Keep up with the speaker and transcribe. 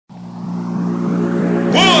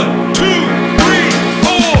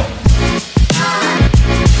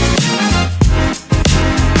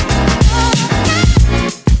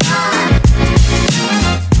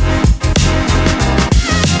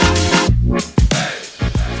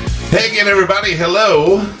Hey again, everybody.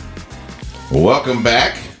 Hello. Welcome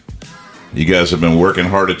back. You guys have been working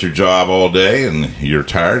hard at your job all day, and you're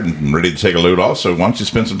tired and ready to take a load off. So why don't you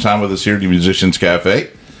spend some time with us here at the Musicians Cafe?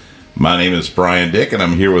 My name is Brian Dick, and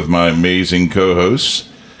I'm here with my amazing co-hosts,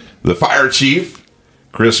 the Fire Chief,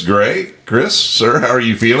 Chris Gray. Chris, sir, how are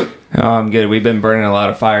you feeling? Oh, I'm good. We've been burning a lot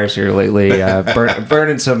of fires here lately.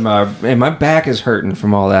 Burning some, and my back is hurting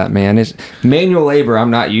from all that, man. It's manual labor. I'm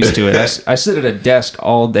not used to it. I sit at a desk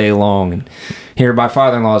all day long, and here my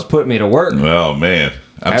father-in-law has put me to work. Oh, man.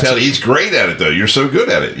 I'm telling you, he's great at it, though. You're so good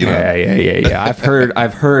at it. You know? Yeah.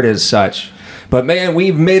 I've heard as such. But, man,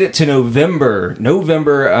 we've made it to November.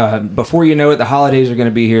 Before you know it, the holidays are going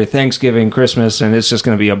to be here. Thanksgiving, Christmas, and it's just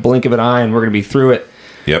going to be a blink of an eye, and we're going to be through it.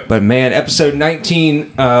 Yep. But, man, episode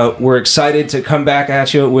 19, we're excited to come back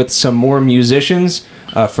at you with some more musicians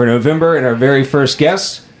for November. And our very first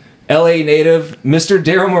guest, L.A. native, Mr.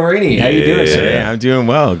 Darryl Marini. How you doing, sir? Yeah, I'm doing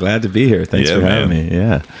well. Glad to be here. Thanks for having me.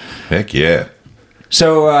 Yeah. Heck yeah.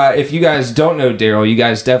 So if you guys don't know Darryl, you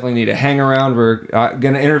guys definitely need to hang around. We're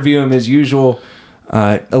going to interview him as usual.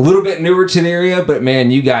 A little bit newer to the area, but,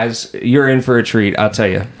 man, you guys, you're in for a treat, I'll tell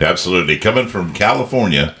you. Absolutely. Coming from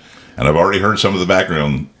California, and I've already heard some of the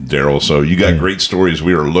background, Darryl, so you got great stories.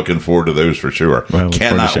 We are looking forward to those for sure. Well,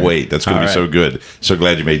 cannot wait. That's going to be so good. So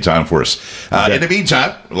glad you made time for us. In the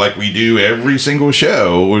meantime, like we do every single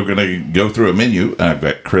show, we're going to go through a menu. I've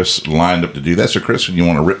got Chris lined up to do that. So, Chris, you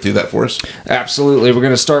want to rip through that for us? Absolutely. We're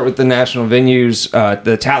going to start with the national venues.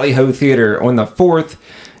 The Tally Ho Theater on the 4th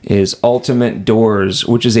is Ultimate Doors,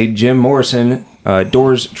 which is a Jim Morrison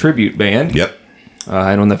Doors tribute band. Yep.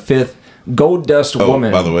 And on the 5th, Gold Dust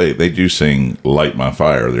Woman. By the way, they do sing Light My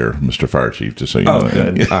Fire there, Mr. Fire Chief, just so you know. Oh,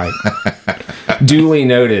 good. All right. Duly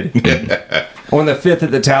noted. On the 5th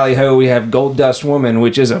at the Tally Ho, we have Gold Dust Woman,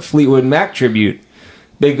 which is a Fleetwood Mac tribute.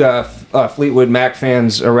 Big Fleetwood Mac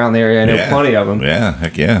fans around the area. I know plenty of them. Yeah,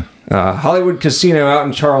 heck yeah. Hollywood Casino out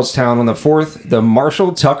in Charlestown on the 4th, the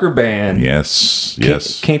Marshall Tucker Band. Yes.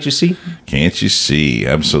 Can't you see? Can't you see?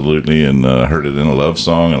 Absolutely. And heard it in a love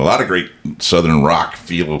song. And a lot of great Southern rock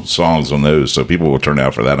feel songs on those. So people will turn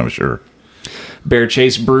out for that, I'm sure. Bear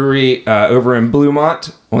Chase Brewery over in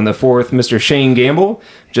Bluemont on the 4th, Mr. Shane Gamble.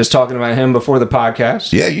 Just talking about him before the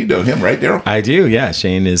podcast. Yeah, you know him, right, Darryl? I do, yeah.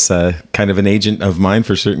 Shane is kind of an agent of mine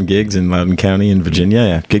for certain gigs in Loudoun County in Virginia.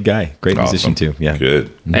 Yeah, good guy. Great musician, too. Yeah.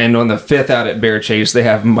 Good. And on the 5th out at Bear Chase, they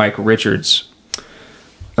have Mike Richards.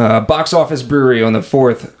 Box Office Brewery on the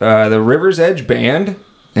 4th, the River's Edge Band.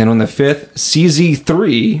 And on the 5th,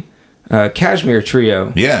 CZ3 Cashmere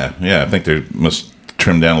Trio. Yeah. I think they must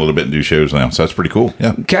trim down a little bit and do shows now, so that's pretty cool.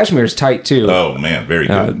 Yeah, Cashmere's tight too. Oh man, very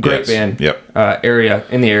good. Great band. Yep. Area,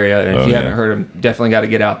 and if you haven't heard them, definitely got to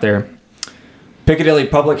get out there. Piccadilly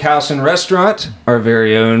Public House and Restaurant, our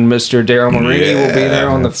very own Mr. Darryl Marini will be there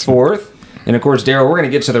on the 4th. And of course, Darryl, we're going to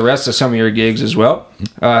get to the rest of some of your gigs as well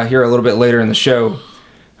here a little bit later in the show.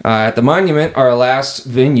 At the Monument, our last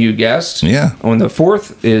venue guest on the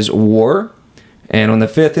 4th is War, and on the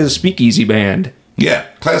 5th is Speakeasy Band. Yeah,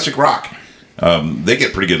 classic rock. They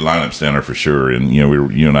get pretty good lineups down there for sure. And,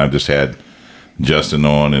 you and I just had Justin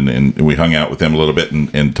on, and we hung out with them a little bit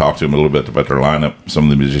and talked to them a little bit about their lineup, some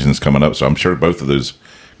of the musicians coming up. So I'm sure both of those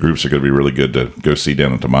groups are going to be really good to go see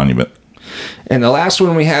down at the Monument. And the last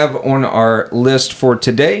one we have on our list for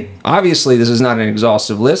today, obviously this is not an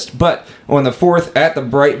exhaustive list, but on the 4th at the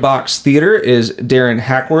Bright Box Theater is Darren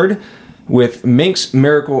Hackward with Mink's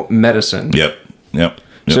Miracle Medicine. Yep.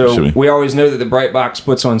 So we always know that the Bright Box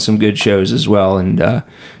puts on some good shows as well, and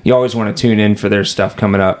you always want to tune in for their stuff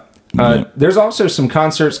coming up. There's also some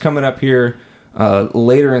concerts coming up here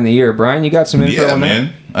later in the year. Brian, you got some info on that? Yeah,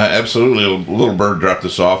 man. Absolutely. A little bird dropped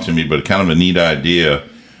this off to me, but kind of a neat idea.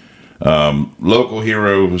 Local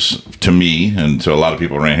heroes to me, and to a lot of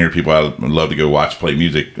people around here, people I love to go watch play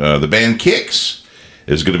music. The band Kicks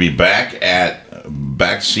is going to be back at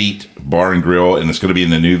Backseat Bar and Grill, and it's going to be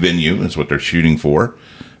in the new venue. That's what they're shooting for.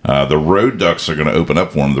 The Road Ducks are going to open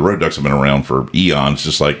up for them. The Road Ducks have been around for eons,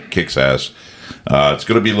 just like Kicks has. It's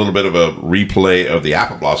going to be a little bit of a replay of the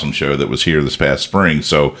Apple Blossom show that was here this past spring.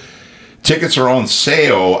 So tickets are on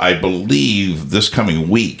sale, I believe, this coming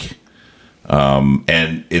week.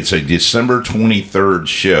 And it's a December 23rd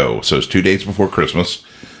show. So it's 2 days before Christmas.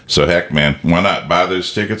 So heck, man, why not buy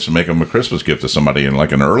those tickets and make them a Christmas gift to somebody, and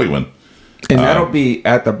like an early one? And that'll be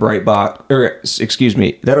at the Bright Box,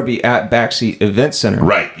 that'll be at Backseat Event Center.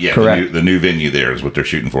 Right, yeah. Correct. The new venue there is what they're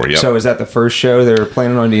shooting for, yeah. So is that the first show they're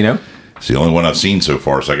planning on, do you know? It's the only one I've seen so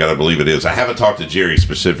far, so I got to believe it is. I haven't talked to Jerry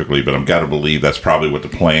specifically, but I've got to believe that's probably what the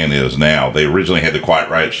plan is now. They originally had the Quiet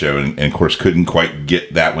Riot show, and of course, couldn't quite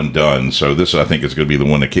get that one done. So this, I think, is going to be the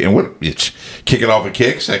one to kick. And what? It's kick it off at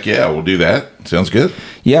Kicks? Heck yeah, we'll do that. Sounds good.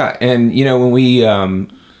 Yeah, and when we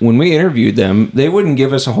interviewed them, they wouldn't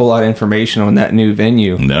give us a whole lot of information on that new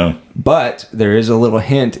venue. No, but there is a little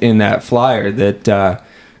hint in that flyer that.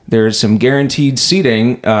 There is some guaranteed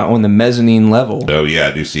seating on the mezzanine level. Oh, yeah,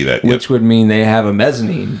 I do see that. Which would mean they have a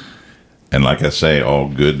mezzanine. And like I say, all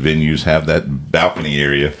good venues have that balcony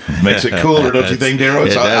area. Makes it cooler, don't you think,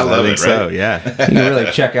 Darryl? I love it, right? So, yeah. You can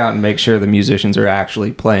really check out and make sure the musicians are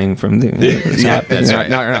actually playing from the... You're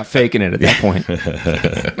not faking it at that point.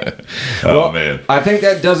 Oh, man. I think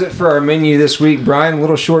that does it for our menu this week. Brian, a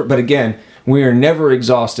little short, but again... We are never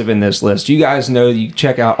exhaustive in this list. You guys know you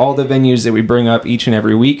check out all the venues that we bring up each and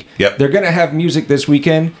every week. Yep. They're going to have music this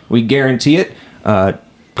weekend. We guarantee it.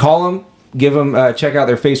 Call them, give them, check out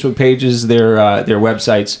their Facebook pages, their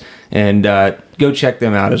websites, and go check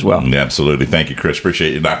them out as well. Yeah, absolutely. Thank you, Chris.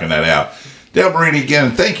 Appreciate you knocking that out. Darryl Marini,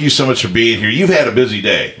 again, thank you so much for being here. You've had a busy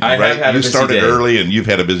day, I right? have had a busy started day. Early, and you've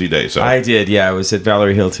had a busy day. So I did, yeah. I was at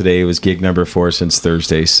Valerie Hill today. It was gig number 4 since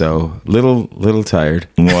Thursday, so little tired.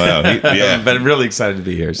 Wow, yeah. But I'm really excited to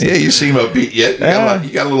be here. So. Yeah, you seem upbeat. Yeah,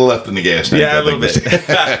 you got a little left in the gas tank. Yeah, a little bit.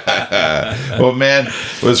 Well, man,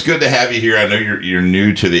 well, it's good to have you here. I know you're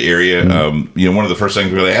new to the area. Mm-hmm. One of the first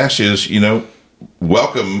things we're going to ask you is,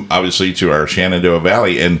 welcome, obviously, to our Shenandoah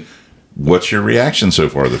Valley, and what's your reaction so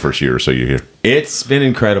far the first year or so you're here? It's been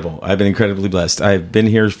incredible. I've been incredibly blessed. I've been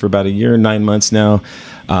here for about 1 year and 9 months now.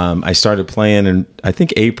 I started playing in, I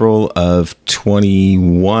think, April of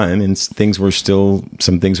 21, and some things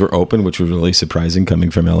were open, which was really surprising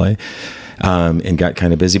coming from LA, and got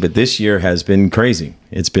kind of busy. But this year has been crazy.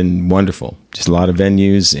 It's been wonderful. Just a lot of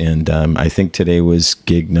venues, and I think today was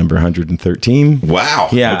gig number 113. Wow.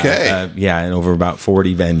 Yeah. Okay. And over about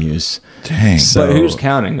 40 venues. Dang. So, but who's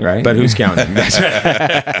counting, right? But who's counting? Oh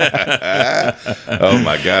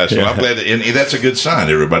my gosh! Well, I'm glad and that's a good sign.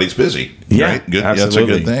 Everybody's busy. Yeah, right? Good. absolutely. That's a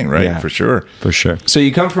good thing, right? Yeah. For sure. So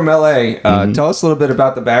you come from LA. Tell us a little bit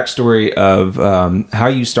about the backstory of how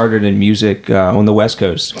you started in music on the West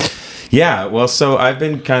Coast. Yeah, well, so I've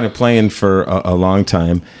been kind of playing for a long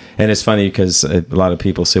time, and it's funny because a lot of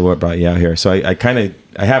people say, "What brought you out here?" So I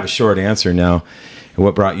have a short answer now.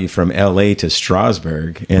 What brought you from LA to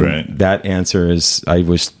Strasbourg? And that answer is I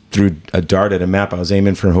was threw a dart at a map. I was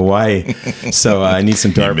aiming for Hawaii, so I need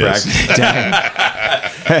some dart practice.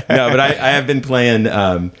 No, but I have been playing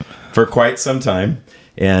for quite some time,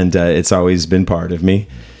 and it's always been part of me.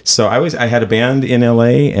 So I had a band in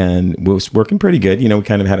LA and was working pretty good. We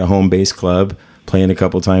kind of had a home base club playing a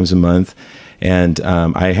couple times a month, and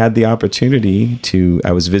I had the opportunity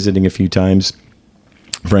I was visiting a few times.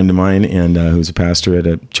 Friend of mine and who's a pastor at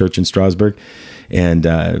a church in Strasbourg, and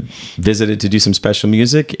visited to do some special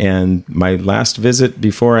music. And my last visit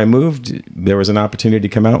before I moved, there was an opportunity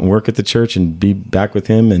to come out and work at the church and be back with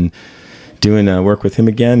him and doing work with him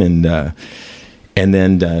again. And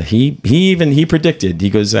then he predicted, he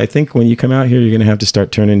goes, I think when you come out here, you're going to have to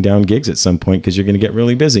start turning down gigs at some point because you're going to get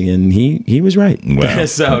really busy. And he was right. Wow.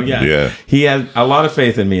 So yeah, he had a lot of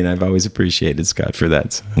faith in me, and I've always appreciated Scott for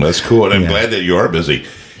that. So. That's cool, and I'm glad that you are busy.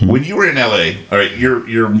 When you were in LA, all right,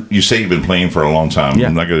 you say you've been playing for a long time. Yeah.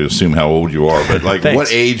 I'm not going to assume how old you are, but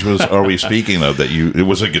what age are we speaking of? It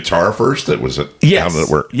was a guitar first. Yes. How did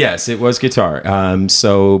it work? Yes, it was guitar.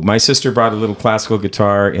 So my sister brought a little classical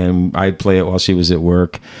guitar, and I'd play it while she was at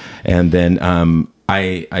work, and then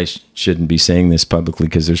I shouldn't be saying this publicly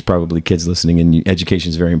because there's probably kids listening, and education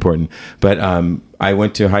is very important. But I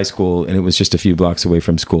went to high school, and it was just a few blocks away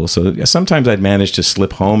from school. So sometimes I'd manage to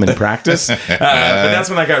slip home and practice, but that's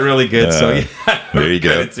when I got really good. So there you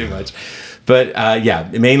go. Too much. But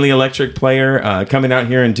mainly electric player, coming out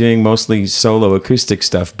here and doing mostly solo acoustic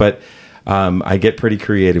stuff. But I get pretty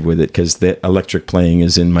creative with it because the electric playing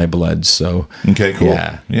is in my blood. So okay, cool.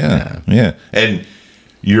 Yeah. And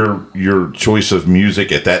your choice of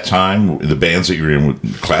music at that time, the bands that you were in,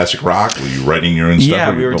 classic rock, were you writing your own stuff?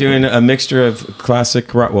 Yeah, we were doing a mixture of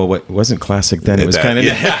classic rock. Well, what wasn't classic then? It was kind of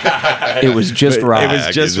it was just rock. It was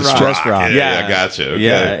just rock. Yeah, I gotcha. Okay.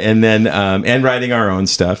 Yeah, and then and writing our own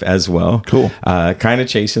stuff as well. Cool. Kind of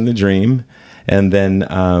chasing the dream, and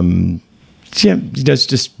then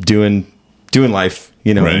just doing life,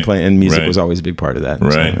 and playing. And music was always a big part of that.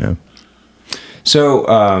 Right.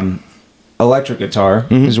 So electric guitar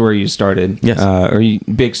is where you started. Yes. Are you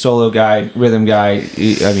big solo guy, rhythm guy?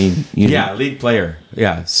 I mean, lead player.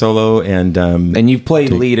 Yeah, solo and you've played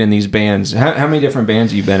lead in these bands. How many different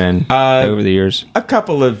bands have you been in over the years? A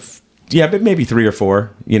couple of but maybe 3 or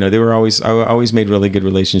 4. You know, I always made really good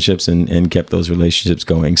relationships and kept those relationships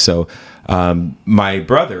going. So my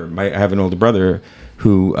brother, I have an older brother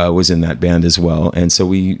who was in that band as well. And so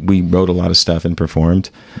we wrote a lot of stuff and performed.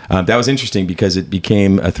 That was interesting because it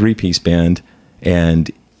became a 3-piece band, and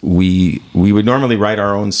we would normally write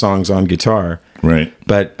our own songs on guitar. Right.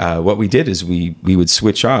 But what we did is we would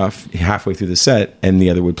switch off halfway through the set, and the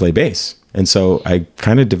other would play bass. And so I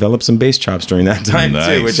kind of developed some bass chops during that time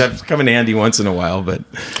too, which have come in handy once in a while. But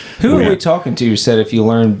who are we talking to who said if you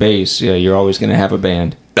learn bass, you're always going to have a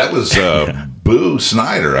band? That was Boo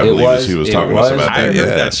Snyder, I believe, as he was talking to us about that. I heard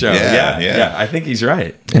that show. Yeah. I think he's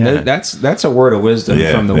right. And that's a word of wisdom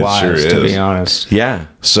from the wise, to be honest. Yeah.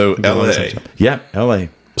 So L.A. Yeah, L.A.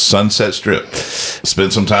 Sunset Strip.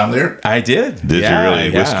 Spent some time there? I did. Did you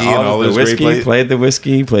really? Whiskey and all those whiskey, great places? Played the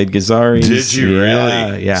whiskey, played Gazzari's. Did you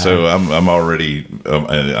really? Yeah. So I'm already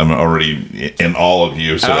in all of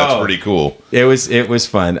you. So that's pretty cool. It was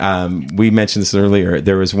fun. We mentioned this earlier.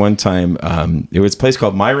 There was one time. It was a place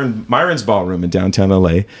called Myron's Ballroom in downtown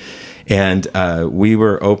LA. And we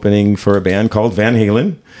were opening for a band called Van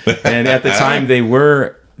Halen. And at the time they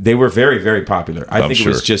were very, very popular. I think it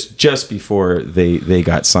was just before they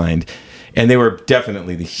got signed. And they were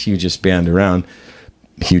definitely the hugest band around.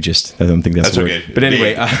 Hugest. I don't think that's a word. Okay. But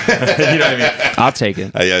anyway, you know what I mean? I'll take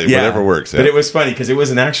it. Whatever works. Yeah. But it was funny because it was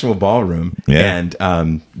an actual ballroom. Yeah.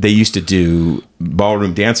 And they used to do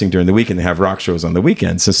ballroom dancing during the week, and they have rock shows on the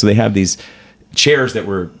weekends. So they have these chairs that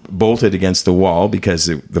were bolted against the wall because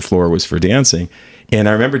the floor was for dancing. And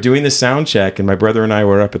I remember doing the sound check, and my brother and I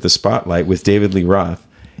were up at the Spotlight with David Lee Roth.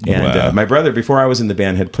 And my brother, before I was in the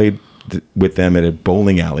band, had played with them at a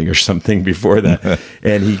bowling alley or something before that.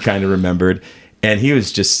 And he kind of remembered. And he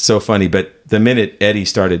was just so funny. But the minute Eddie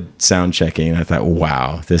started sound checking, I thought,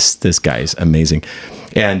 wow, this guy's amazing.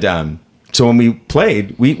 And so when we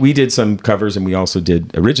played, we did some covers, and we also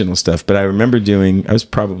did original stuff. But I remember I was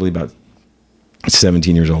probably about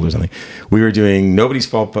 17 years old or something. We were doing Nobody's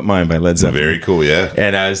Fault But Mine by Led Zeppelin. Very cool, yeah.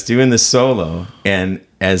 And I was doing the solo, and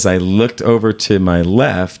as I looked over to my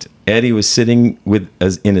left, Eddie was sitting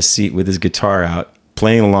in a seat with his guitar out,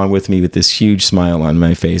 playing along with me with this huge smile on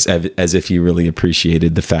my face, as if he really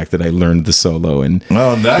appreciated the fact that I learned the solo. And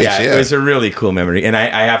nice. Yeah, it was a really cool memory. And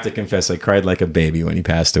I have to confess, I cried like a baby when he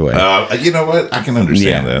passed away. You know what? I can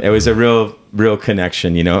understand that. It was a real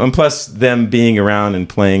connection, you know. And plus, them being around and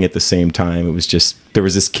playing at the same time, it was just, there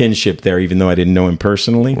was this kinship there, even though I didn't know him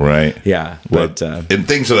personally. Right. Yeah. But and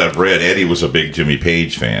things that I've read, Eddie was a big Jimmy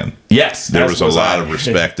Page fan. Yes. There was a lot of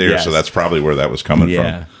respect there, so that's probably where that was coming from.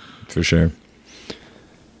 Yeah, for sure.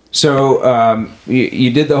 So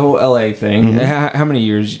you did the whole LA thing. Mm-hmm. How many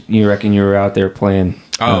years you reckon you were out there playing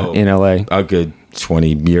in LA? A good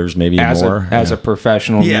 20 years, maybe more. As a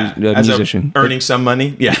professional musician, earning some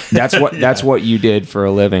money. Yeah, that's what you did for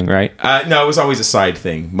a living, right? No, it was always a side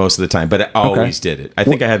thing most of the time, but I always did it. I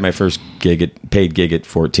think I had my first paid gig at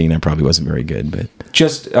 14. I probably wasn't very good, but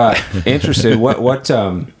just interested. What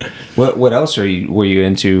else were you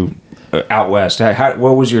into? Out west,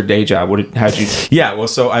 what was your day job? How'd you? Yeah, well,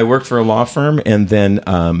 so I worked for a law firm, and then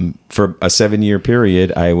for a 7-year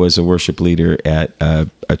period, I was a worship leader at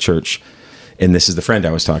a church. And this is the friend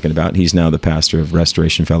I was talking about. He's now the pastor of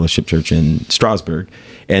Restoration Fellowship Church in Strasbourg.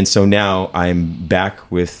 And so now I'm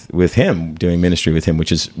back with him, doing ministry with him,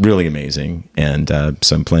 which is really amazing. And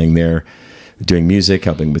so I'm playing there, doing music,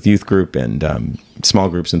 helping with youth group and small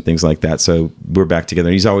groups and things like that. So we're back together.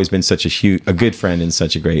 And he's always been such a good friend and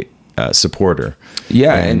such a great supporter.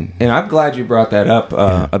 Yeah, and I'm glad you brought that up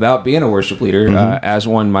about being a worship leader. As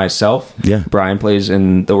one myself. Yeah. Brian plays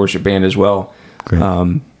in the worship band as well.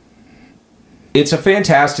 Great. It's a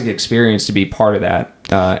fantastic experience to be part of that,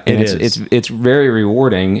 and it's very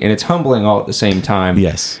rewarding and it's humbling all at the same time.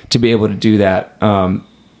 Yes, to be able to do that.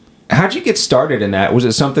 How'd you get started in that? Was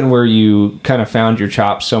it something where you kind of found your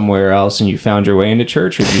chops somewhere else and you found your way into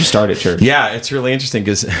church, or did you start at church? Yeah, it's really interesting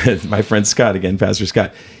because my friend Scott, again, Pastor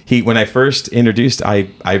Scott, when I first introduced,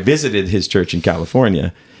 I visited his church in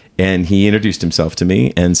California, and he introduced himself to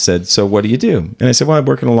me and said, "So what do you do?" And I said, "Well, I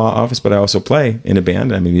work in a law office, but I also play in a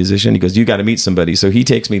band. I'm a musician." He goes, "You got to meet somebody." So he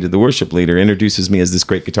takes me to the worship leader, introduces me as this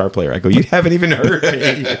great guitar player. I go, "You haven't even heard me."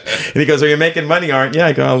 And he goes, "Are you making money, aren't you?"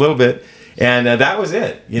 I go, "A little bit." And that was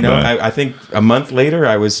it. You know, right. I think a month later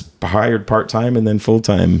I was hired part-time and then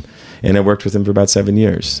full-time, and I worked with him for about 7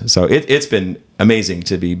 years. So it's been amazing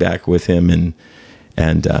to be back with him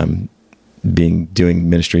and doing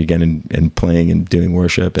ministry again and playing and doing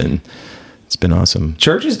worship, and It's been awesome.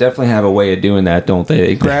 Churches definitely have a way of doing that, don't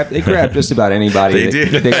they? They grab just about anybody. They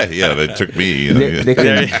did. They took me. They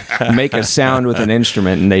can make a sound with an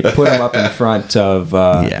instrument, and they put them up in front of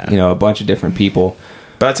a bunch of different people.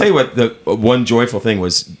 But I'll tell you what, the one joyful thing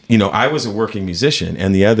was, I was a working musician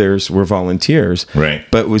and the others were volunteers. Right.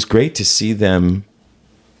 But it was great to see them,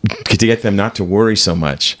 to get them not to worry so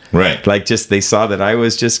much. Right. Like they saw that I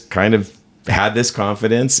was just kind of had this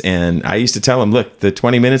confidence, and I used to tell them, look, the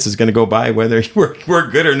 20 minutes is going to go by whether we're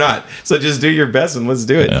good or not. So just do your best and let's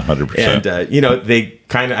do it. Yeah, 100%. And, they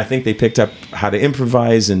I think they picked up how to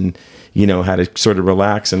improvise and, how to sort of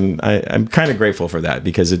relax. And I'm kind of grateful for that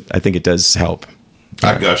because I think it does help.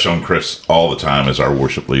 I gush on Chris all the time as our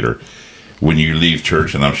worship leader. When you leave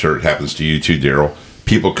church, and I'm sure it happens to you too, Darryl,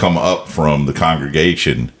 people come up from the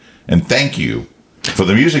congregation and thank you for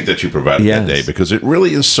the music that you provided that day, because it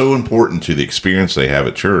really is so important to the experience they have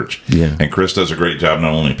at church. Yeah. And Chris does a great job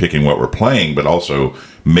not only picking what we're playing, but also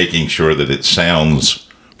making sure that it sounds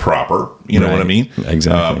proper. You know what I mean?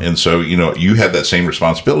 Exactly. And so, you have that same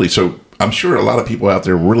responsibility. So I'm sure a lot of people out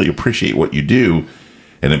there really appreciate what you do.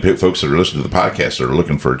 And then folks that are listening to the podcast that are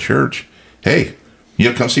looking for a church, hey,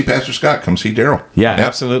 come see Pastor Scott, come see Darryl. Yeah,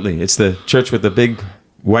 absolutely. It's the church with the big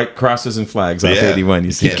white crosses and flags off 81.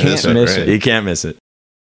 You can't miss it. You can't miss it.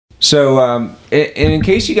 So, and in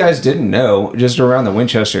case you guys didn't know, just around the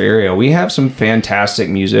Winchester area, we have some fantastic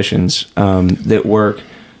musicians that work.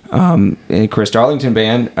 Chris Darlington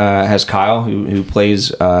Band has Kyle, who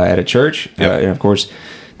plays at a church. And of course,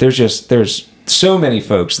 there's so many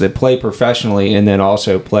folks that play professionally and then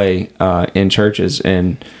also play in churches.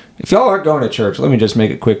 And if y'all aren't going to church, let me just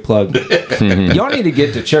make a quick plug. Y'all need to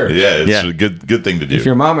get to church. Yeah, it's a good thing to do. If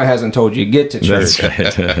your mama hasn't told you, get to church.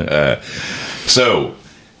 That's right. So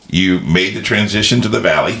you made the transition to the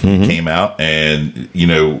Valley, came out, and,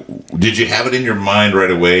 did you have it in your mind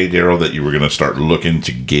right away, Darryl, that you were going to start looking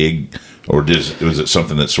to gig? Or was it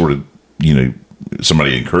something that sort of,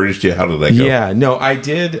 somebody encouraged you? How did that go? Yeah, no, I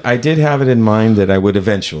did have it in mind that I would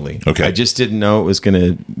eventually. Okay. I just didn't know it was going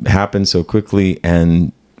to happen so quickly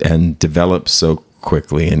and develop so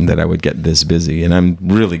quickly, and that I would get this busy, and I'm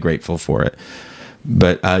really grateful for it.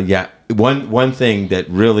 But one thing that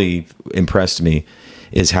really impressed me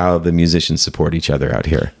is how the musicians support each other out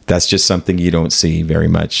here. That's just something you don't see very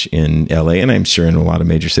much in LA, and I'm sure in a lot of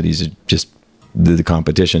major cities, just the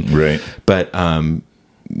competition. Right. But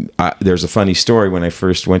there's a funny story. When I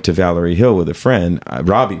first went to Valerie Hill with a friend,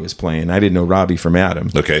 Robbie was playing. I didn't know Robbie from Adam.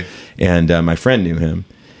 Okay. And my friend knew him.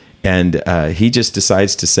 And he just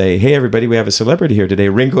decides to say, hey, everybody, we have a celebrity here today.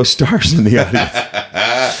 Ringo Starr's in the audience.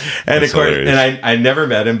 And of course, I never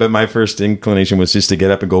met him, but my first inclination was just to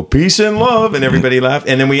get up and go, peace and love. And everybody laughed.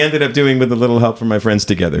 And then we ended up doing With a Little Help from My Friends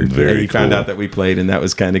Together. Very he cool. found out that we played, and that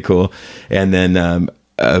was kind of cool. And then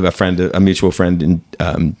a mutual friend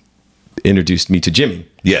introduced me to Jimmy.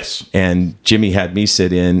 Yes. And Jimmy had me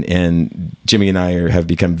sit in, and Jimmy and I have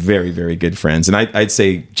become very, very good friends. And I'd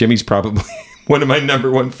say Jimmy's probably one of my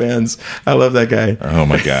number one fans. I love that guy. Oh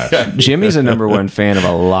my gosh. Jimmy's a number one fan of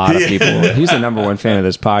a lot of people. He's the number one fan of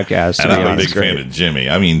this podcast. And I'm a big fan of Jimmy.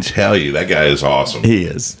 I mean, tell you, that guy is awesome. He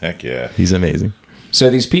is. Heck yeah. He's amazing.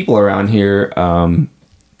 So these people around here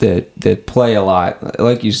that play a lot,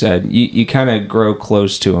 like you said, you kind of grow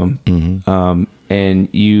close to them. Mm-hmm.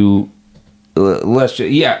 And you...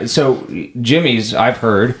 So Jimmy's, I've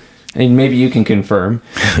heard, and maybe you can confirm,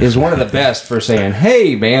 is one of the best for saying,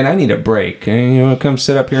 hey, man, I need a break. And you want to come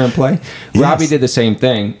sit up here and play? Yes. Robbie did the same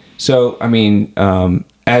thing. So, I mean,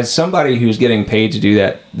 as somebody who's getting paid to do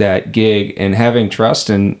that gig and having trust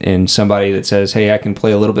in somebody that says, hey, I can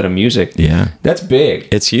play a little bit of music, that's big.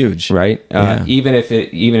 It's huge. Right? Yeah. Even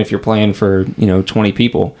if you're playing for 20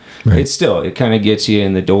 people, right. It kind of gets you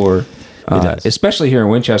in the door. Especially here in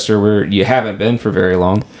Winchester, where you haven't been for very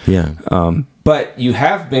long. Yeah. But you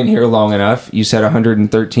have been here long enough. You said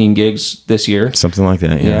 113 gigs this year. Something like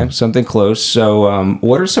that, yeah. Something close. So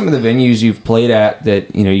what are some of the venues you've played at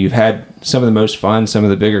that, you've had some of the most fun, some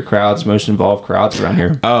of the bigger crowds, most involved crowds around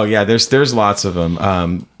here? Oh, yeah, there's lots of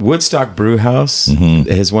them. Woodstock Brew House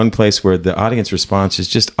is one place where the audience response is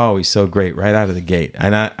just always so great right out of the gate.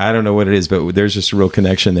 And I don't know what it is, but there's just a real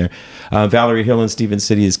connection there. Valerie Hill in Stephen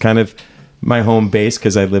City is kind of my home base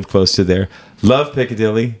because I live close to there. Love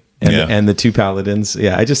Piccadilly and the Two Paladins.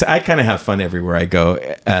 Yeah, I kind of have fun everywhere I go.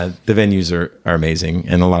 The venues are amazing,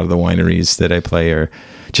 and a lot of the wineries that I play are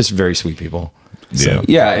just very sweet people.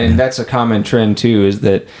 Yeah, and that's a common trend too, is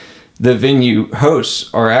that the venue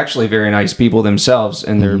hosts are actually very nice people themselves,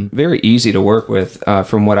 and they're very easy to work with.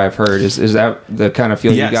 From what I've heard, is that the kind of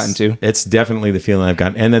feeling you've gotten to? It's definitely the feeling I've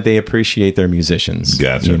gotten, and that they appreciate their musicians.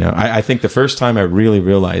 Gotcha. You know, I think the first time I really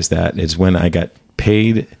realized that is when I got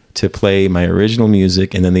paid to play my original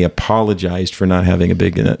music, and then they apologized for not having a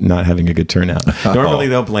good turnout. Normally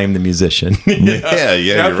they'll blame the musician. Yeah,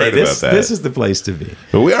 you're right about that. This is the place to be.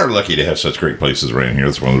 But we are lucky to have such great places around here.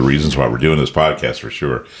 That's one of the reasons why we're doing this podcast, for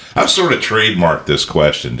sure. I've sort of trademarked this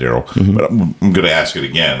question, Darryl, but I'm going to ask it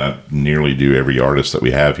again. I nearly do every artist that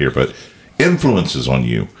we have here, but influences on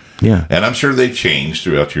you. Yeah. And I'm sure they've changed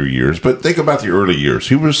throughout your years, but think about the early years.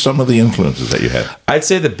 Who were some of the influences that you had? I'd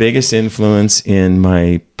say the biggest influence in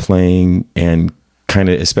my playing, and kind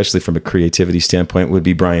of especially from a creativity standpoint, would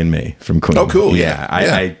be Brian May from Queen. Oh, cool. Yeah.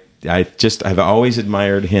 I've always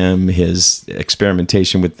admired him, his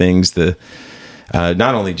experimentation with things,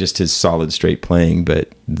 not only just his solid straight playing,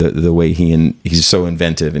 but the way he's so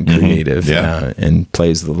inventive and creative, and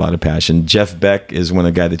plays with a lot of passion. Jeff Beck is one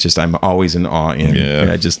of the guys that I'm always in awe in.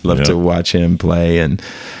 I just love to watch him play, and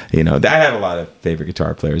I have a lot of favorite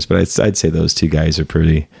guitar players, but I'd say those two guys are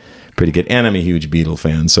pretty good. And I'm a huge Beatle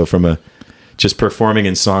fan, so from a just performing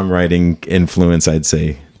and songwriting influence, I'd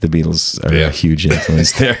say the Beatles are a huge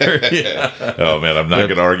influence there. Oh man, I'm not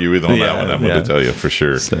going to argue with on that one. I'm going to tell you for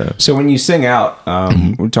sure. So when you sing out,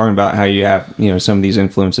 we're talking about how you have some of these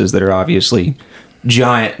influences that are obviously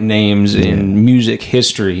giant names in music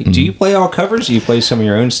history. Do you play all covers? Do you play some of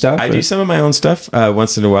your own stuff? I do some of my own stuff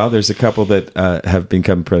once in a while. There's a couple that have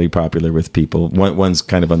become pretty popular with people. One's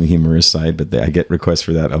kind of on the humorous side, but I get requests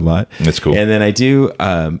for that a lot. That's cool. And then I do.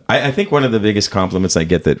 I think one of the biggest compliments I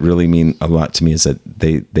get that really mean a lot to me is that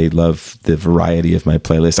they love the variety of my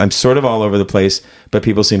playlist. I'm sort of all over the place, but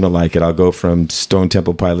people seem to like it. I'll go from Stone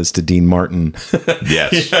Temple Pilots to Dean Martin.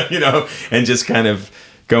 Yes. And just kind of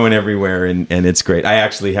going everywhere, and it's great. I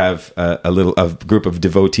actually have a group of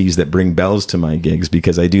devotees that bring bells to my gigs,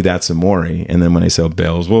 because I do that some more. And then when I say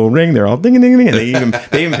bells will ring, they're all ding ding ding, and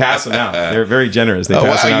they even pass them out. They're very generous. They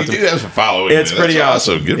pass them out. You do have some following. It's pretty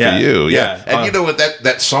awesome. Good for you. Yeah. And you know what,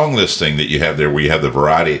 that song list thing that you have there, where you have the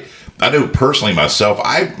variety. I know personally myself,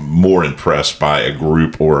 I'm more impressed by a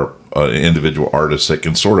group or an individual artist that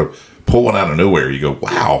can sort of pull one out of nowhere. You go,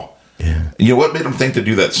 wow. Yeah. What made them think to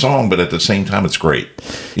do that song, but at the same time, it's great.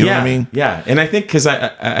 You know what I mean? Yeah. And I think, because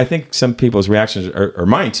I think some people's reactions are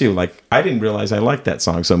mine too. Like, I didn't realize I liked that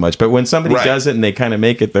song so much. But when somebody does it and they kind of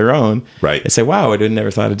make it their own, I say, wow, I never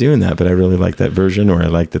thought of doing that, but I really like that version, or I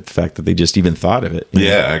like the fact that they just even thought of it.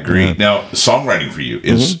 Yeah, I agree. Now, songwriting for you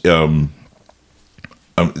is a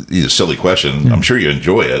silly question. I'm sure you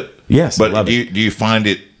enjoy it. Yes, but do you find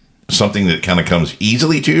it something that kind of comes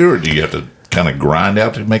easily to you, or do you have to kind of grind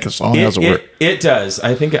out to make a song? How's it work? It does.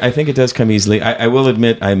 I think it does come easily. I will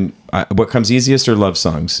admit, what comes easiest are love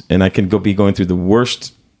songs, and I can be going through the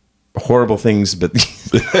worst, horrible things, but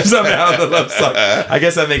somehow the love song. I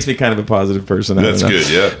guess that makes me kind of a positive person. That's good,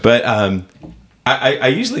 yeah. But I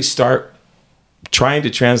usually start trying to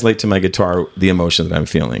translate to my guitar the emotion that I'm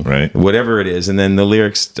feeling, right? Whatever it is, and then the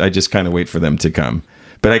lyrics, I just kind of wait for them to come.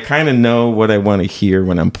 But I kind of know what I want to hear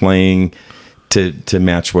when I'm playing, to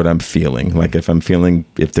match what I'm feeling. Like if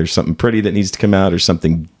if there's something pretty that needs to come out, or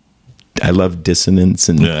something. I love dissonance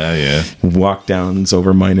and walk downs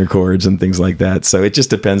over minor chords and things like that. So it just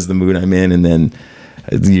depends the mood I'm in, and then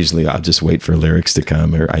usually I'll just wait for lyrics to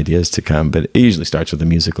come or ideas to come. But it usually starts with a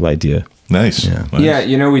musical idea. Nice.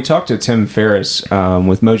 Yeah, we talked to Tim Ferriss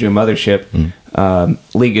with Mojo Mothership,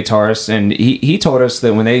 lead guitarist, and he told us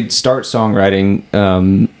that when they start songwriting,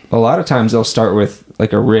 a lot of times they'll start with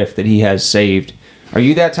like a riff that he has saved. Are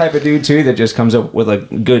you that type of dude too, that just comes up with a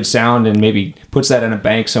good sound and maybe puts that in a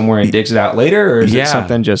bank somewhere and digs it out later, or is it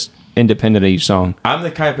something just independent of each song? I'm the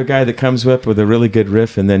type of guy that comes up with a really good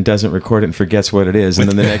riff and then doesn't record it and forgets what it is, and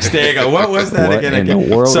then the next day I go, "What was that again?" In the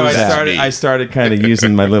world so is I started kind of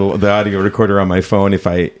using the audio recorder on my phone. If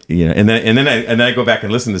I and then I go back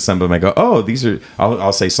and listen to some of them. I go, "Oh, these are."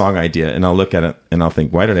 I'll say song idea, and I'll look at it and I'll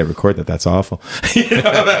think, "Why did I record that? That's awful."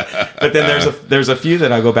 But then there's a few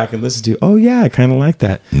that I'll go back and listen to. Oh yeah, I kind of like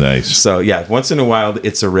that. Nice. So yeah, once in a while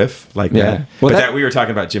it's a riff like that. Well, but that we were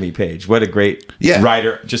talking about Jimmy Page. What a great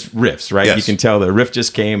writer, just riffs, right? Yes. You can tell the riff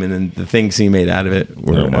just came, and then the things he made out of it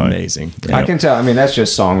were amazing. Yeah. I can tell. I mean, that's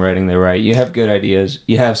just songwriting, though, right? You have good ideas.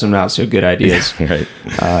 You have some not so good ideas, right?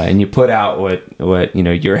 And you put out what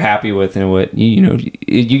you're happy with, and what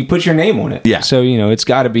you put your name on it. Yeah. So it's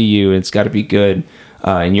got to be you. It's got to be good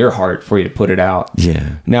in your heart for you to put it out.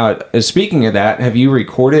 Yeah. Now, speaking of that, have you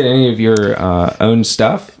recorded any of your own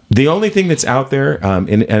stuff? The only thing that's out there,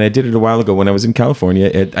 and I did it a while ago when I was in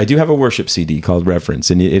California, I do have a worship CD called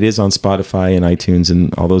Reference, and it is on Spotify and iTunes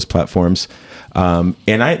and all those platforms. And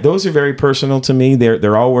those are very personal to me.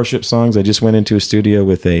 They're all worship songs. I just went into a studio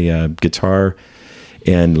with a guitar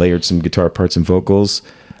and layered some guitar parts and vocals.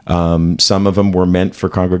 Some of them were meant for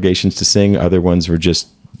congregations to sing. Other ones were just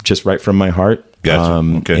right from my heart.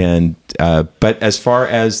 Gotcha. Okay. And but as far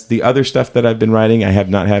as the other stuff that I've been writing, I have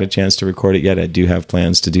not had a chance to record it yet. I do have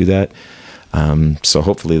plans to do that. So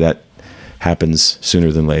hopefully that happens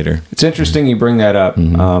sooner than later. It's interesting you bring that up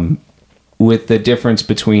with the difference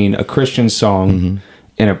between a Christian song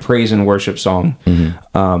and a praise and worship song.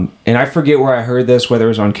 And I forget where I heard this, whether it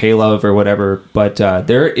was on K-Love or whatever, but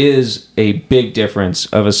there is a big difference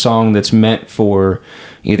of a song that's meant for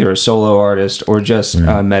either a solo artist or just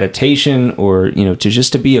meditation or,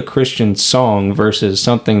 to be a Christian song versus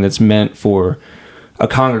something that's meant for a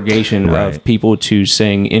congregation of people to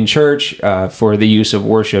sing in church for the use of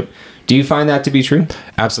worship. Do you find that to be true?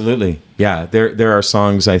 Absolutely. Yeah. There are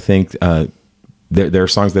songs, I think, there are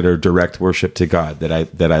songs that are direct worship to God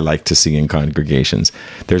that I like to sing in congregations.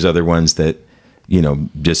 There's other ones that,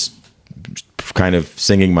 just kind of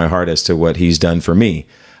singing my heart as to what he's done for me.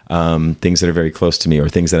 Things that are very close to me or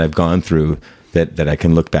things that I've gone through that I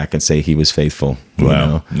can look back and say he was faithful.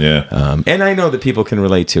 Wow. Yeah. And I know that people can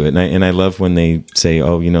relate to it. And I love when they say,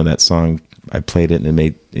 oh, that song, I played it and it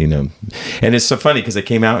made, and it's so funny because I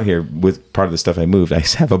came out here with part of the stuff I moved. I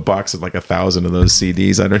have a box of like 1,000 of those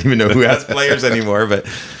CDs. I don't even know who has players anymore,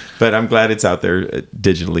 but I'm glad it's out there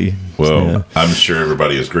digitally. Well, I'm sure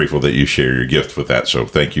everybody is grateful that you share your gift with that. So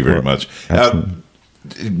thank you very much.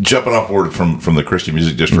 Jumping off board from the Christian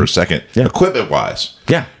music just for a second, equipment wise,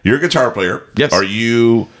 you're a guitar player. Yes. Are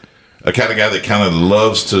you a kind of guy that kind of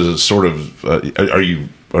loves to sort of?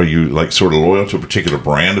 Are you like sort of loyal to a particular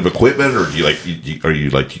brand of equipment, or do you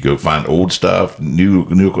like to go find old stuff, new?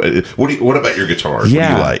 What about your guitars? Yeah, what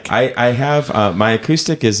do you like? I have my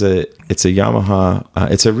acoustic it's a Yamaha.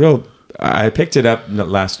 It's a real. I picked it up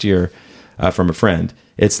last year from a friend.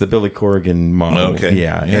 It's the Billy Corrigan model. Okay.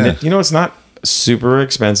 Yeah. And it's not super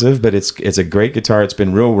expensive, but it's a great guitar. It's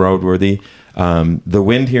been real roadworthy. The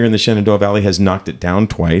wind here in the Shenandoah Valley has knocked it down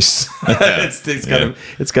twice.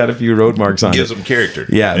 It's got a few road marks on it. Gives them character.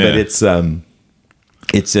 Yeah, but it's been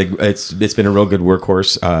a real good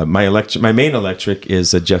workhorse. My main electric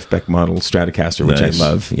is a Jeff Beck model Stratocaster, which I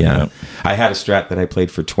love. Yeah. I had a Strat that I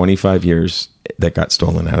played for 25 years that got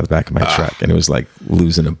stolen out of the back of my truck, and it was like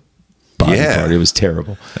losing a body part. It was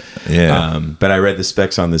terrible. Yeah. But I read the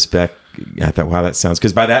specs on this Beck. I thought, wow, that sounds,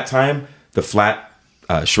 because by that time the flat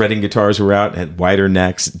shredding guitars were out, had wider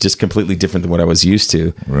necks, just completely different than what I was used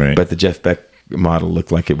to. Right. But the Jeff Beck model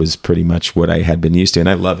looked like it was pretty much what I had been used to, and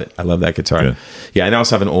I love it. I love that guitar. Good. Yeah, and I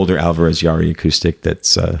also have an older Alvarez Yari acoustic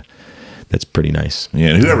that's pretty nice. Yeah,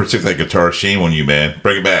 and whoever took that guitar, shame on you, man.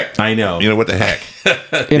 Bring it back. I know. What the heck?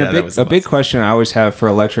 And a big question I always have for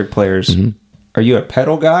electric players: are you a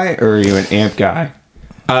pedal guy or are you an amp guy?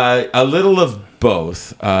 A little of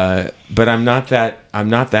both, but I'm not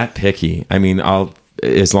that picky. I mean,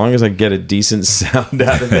 as long as I get a decent sound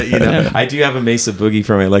out of it, I do have a Mesa Boogie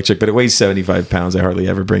for my electric, but it weighs 75 pounds. I hardly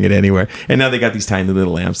ever bring it anywhere. And now they got these tiny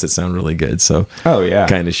little amps that sound really good. So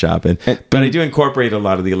kind of shopping. But I do incorporate a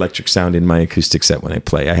lot of the electric sound in my acoustic set when I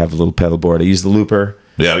play. I have a little pedal board. I use the looper.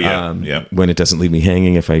 Yeah. When it doesn't leave me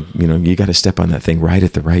hanging, if I, you got to step on that thing right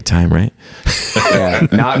at the right time, right? Yeah,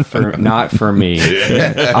 not for me.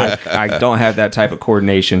 I don't have that type of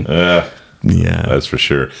coordination. Yeah, that's for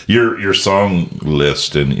sure. Your song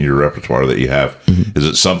list and your repertoire that you have, is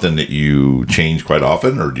it something that you change quite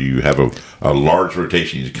often, or do you have a large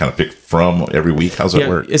rotation you kind of pick from every week? How's that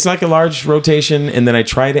work? It's like a large rotation, and then I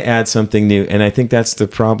try to add something new. And I think that's the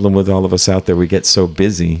problem with all of us out there. We get so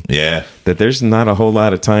busy that there's not a whole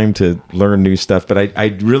lot of time to learn new stuff. But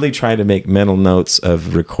I really try to make mental notes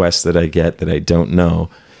of requests that I get that I don't know,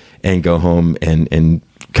 and go home and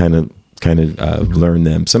kind of learn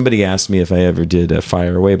them. Somebody asked me if I ever did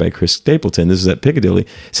Fire Away by Chris Stapleton. This is at Piccadilly.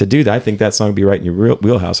 I said, dude, I think that song would be right in your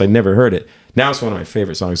wheelhouse. I'd never heard it. Now it's one of my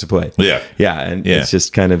favorite songs to play. It's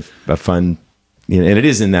just kind of a fun, and it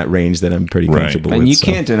is in that range that I'm pretty comfortable with. And you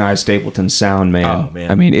can't deny Stapleton's sound, man. Oh,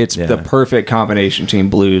 man. I mean, it's the perfect combination between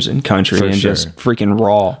blues and country just freaking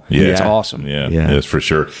raw. Yeah. It's awesome. Yeah, it's for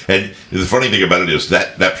sure. And the funny thing about it is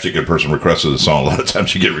that particular person requested a song. A lot of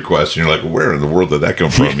times you get requests and you're like, where in the world did that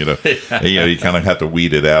come from? And, you kind of have to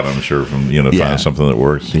weed it out, I'm sure, from, find something that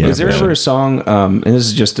works. Is there ever a song, and this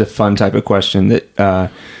is just a fun type of question,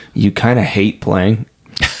 that you kind of hate playing?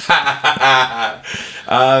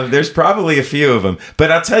 There's probably a few of them,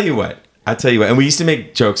 but I'll tell you what. I tell you what, and we used to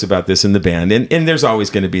make jokes about this in the band, and there's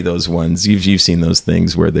always going to be those ones. You've seen those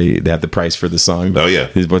things where they have the price for the song. Oh yeah,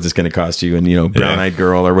 what's it's going to cost you? And Brown Eyed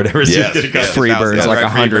Girl or whatever. Yeah, Freebird's like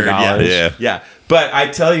 $100. Yeah. But I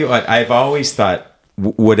tell you what, I've always thought,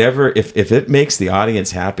 whatever, if it makes the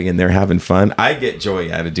audience happy and they're having fun, I get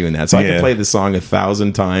joy out of doing that. So I can play the song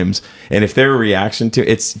 1,000 times, and if their reaction to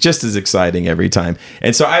it's just as exciting every time.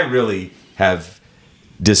 And so I really have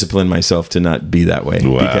discipline myself to not be that way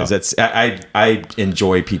because that's I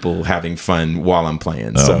enjoy people having fun while I'm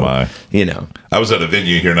playing. Oh so my. I was at a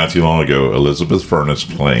venue here not too long ago, Elizabeth Furnace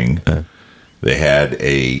playing. They had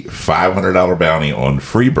a $500 bounty on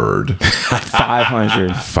Freebird.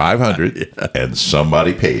 500 and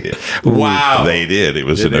somebody paid it. Wow. They did. It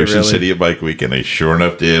was an Ocean City at Bike Week, and they sure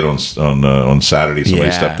enough did on Saturday.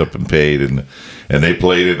 Somebody stepped up and paid, and they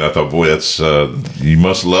played it. And I thought, boy, that's you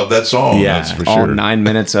must love that song. Yeah, that's for all sure. 9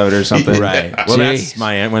 minutes of it or something. Right. Well, that's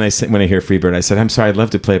my aunt. When I hear Freebird, I said, I'm sorry, I'd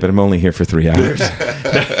love to play, but I'm only here for 3 hours.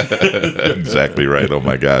 Exactly right. Oh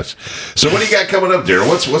my gosh. So what do you got coming up, Darryl?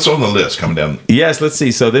 What's on the list coming down? Yes, let's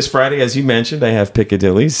see. So this Friday, as you mentioned, I have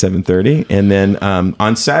Piccadilly, 7:30. And then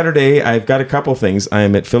on Saturday, I've got a couple things.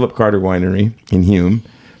 I'm at Philip Carter Winery in Hume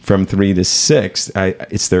from 3 to 6.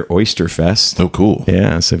 It's their Oyster Fest. Oh, cool.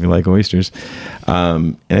 Yeah, so if you like oysters.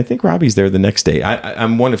 And I think Robbie's there the next day.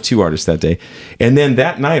 I'm one of 2 artists that day. And then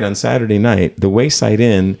that night, on Saturday night, the Wayside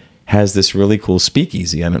Inn has this really cool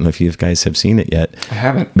speakeasy. I don't know if you guys have seen it yet. I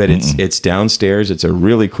haven't. But it's downstairs. It's a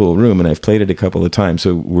really cool room, and I've played it a couple of times.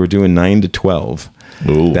 So we're doing 9 to 12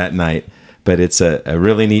 that night. But it's a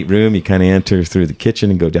really neat room. You kind of enter through the kitchen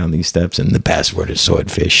and go down these steps, and the password is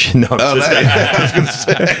swordfish. No, I was going to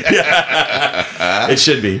say. It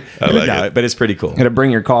should be. But it's pretty cool. Got to bring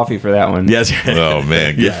your coffee for that one. Yes. Oh,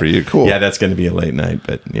 man. Good for you. Cool. Yeah, that's going to be a late night,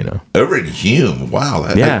 but Over in Hume.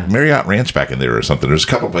 Wow. Marriott Ranch back in there or something. There's a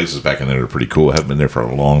couple places back in there that are pretty cool. I haven't been there for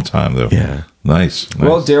a long time, though. Yeah. Nice.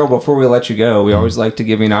 Well, Darryl, before we let you go, we always like to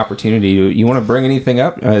give you an opportunity. You want to bring anything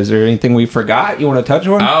up? Is there anything we forgot you want to touch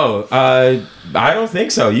on? I don't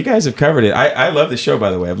think so. You guys have covered it. I love the show,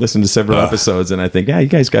 by the way. I've listened to several episodes, and I think, you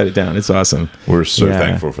guys got it down. It's awesome. We're so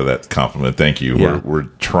thankful for that compliment. Thank you. Yeah. We're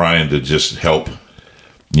trying to just help,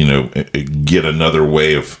 get another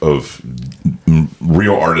way of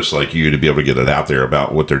real artists like you to be able to get it out there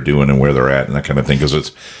about what they're doing and where they're at and that kind of thing.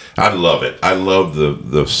 Because I love it. I love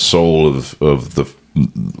the soul of the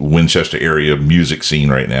Winchester area music scene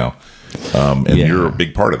right now. And you're a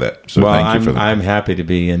big part of that. So thank you for that. I'm happy to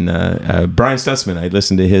be. And Brian Stutzman, I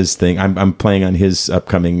listened to his thing. I'm playing on his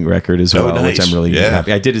upcoming record as well, nice. which I'm really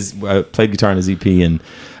happy. I did played guitar on his EP, and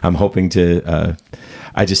I'm hoping to.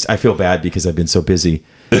 I feel bad because I've been so busy.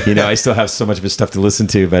 I still have so much of his stuff to listen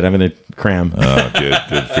to, but I'm going to cram. Oh, good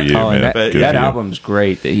for you, man. That album's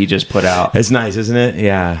great that he just put out. It's nice, isn't it?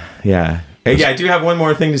 Yeah. Hey, I do have one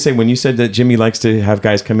more thing to say. When you said that Jimmy likes to have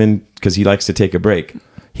guys come in because he likes to take a break,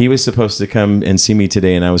 he was supposed to come and see me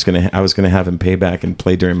today, and I was gonna have him pay back and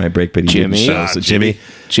play during my break, but he didn't show. So Jimmy,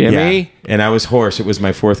 and I was hoarse. It was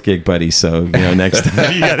my 4th gig, buddy. So next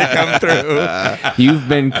time you gotta come through. You've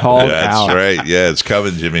been called out. That's right. Yeah, it's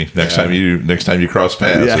coming, Jimmy. Next time you cross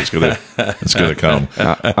paths, it's gonna come.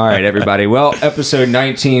 All right, everybody. Well, episode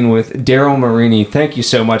 19 with Darryl Marini. Thank you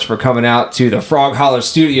so much for coming out to the Frog Hollow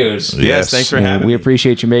Studios. Yes, thanks for having me. We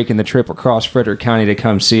appreciate you making the trip across Frederick County to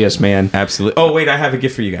come see us, man. Absolutely. Oh wait, I have a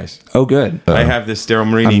gift for you guys. Oh, good. I have this Darryl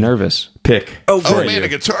Marini. I'm nervous. Pick. Oh man, a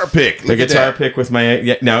guitar pick. The guitar pick with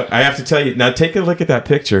my. Now I have to tell you. Now take a look at that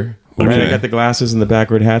picture. Right, I got the glasses and the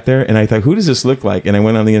backward hat there, and I thought, who does this look like? And I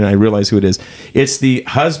went on the internet, and I realized who it is. It's the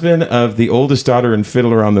husband of the oldest daughter in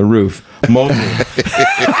Fiddler on the Roof, Moulton.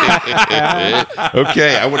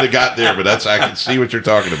 Okay, I would have got there, but I can see what you're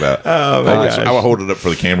talking about. Oh my gosh. I will hold it up for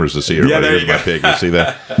the cameras to see everybody. there Here's you my go. pick. You see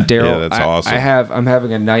that? Darryl, that's awesome. I'm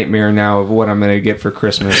having a nightmare now of what I'm going to get for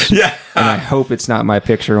Christmas. Yeah. And I hope it's not my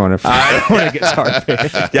picture on a guitar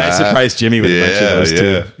pick. Yeah, I surprised Jimmy with a bunch of those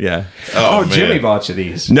too. Yeah. Oh, Jimmy bought you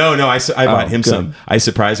these. No, I bought him some. I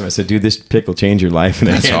surprised him. I said, "Dude, this pick will change your life." And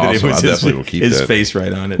that's awesome. I definitely will keep his that. face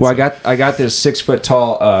right on it. Well, I got this 6-foot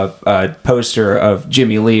tall poster of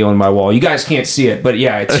Jimmy Lee on my wall. You guys can't see it, but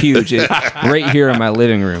yeah, it's huge. It's right here in my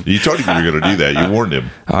living room. You told him you were going to do that. You warned him.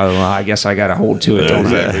 Oh, well, I guess I got to hold to it. Don't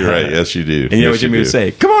Exactly right. Yes, you do. And you know what Jimmy would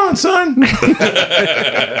say? Come on, son.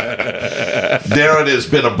 Darren, it's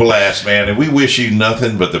been a blast, man, and we wish you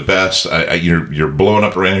nothing but the best. You're blowing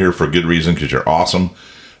up around here for good reason because you're awesome.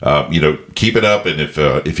 Keep it up, and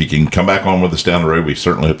if you can come back on with us down the road, we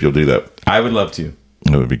certainly hope you'll do that. I would love to.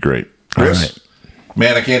 That would be great. Chris,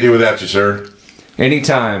 man, I can't do without you, sir.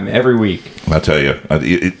 Anytime, every week. I tell you,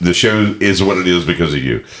 the show is what it is because of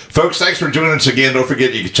you. Folks, thanks for joining us again. Don't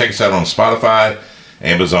forget, you can check us out on Spotify,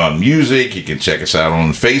 Amazon Music. You can check us out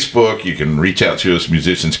on Facebook. You can reach out to us,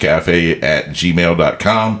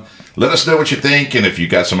 musicianscafe@gmail.com. Let us know what you think, and if you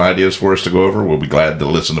got some ideas for us to go over, we'll be glad to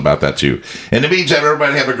listen about that too. In the meantime,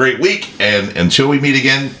 everybody have a great week, and until we meet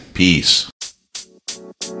again, peace.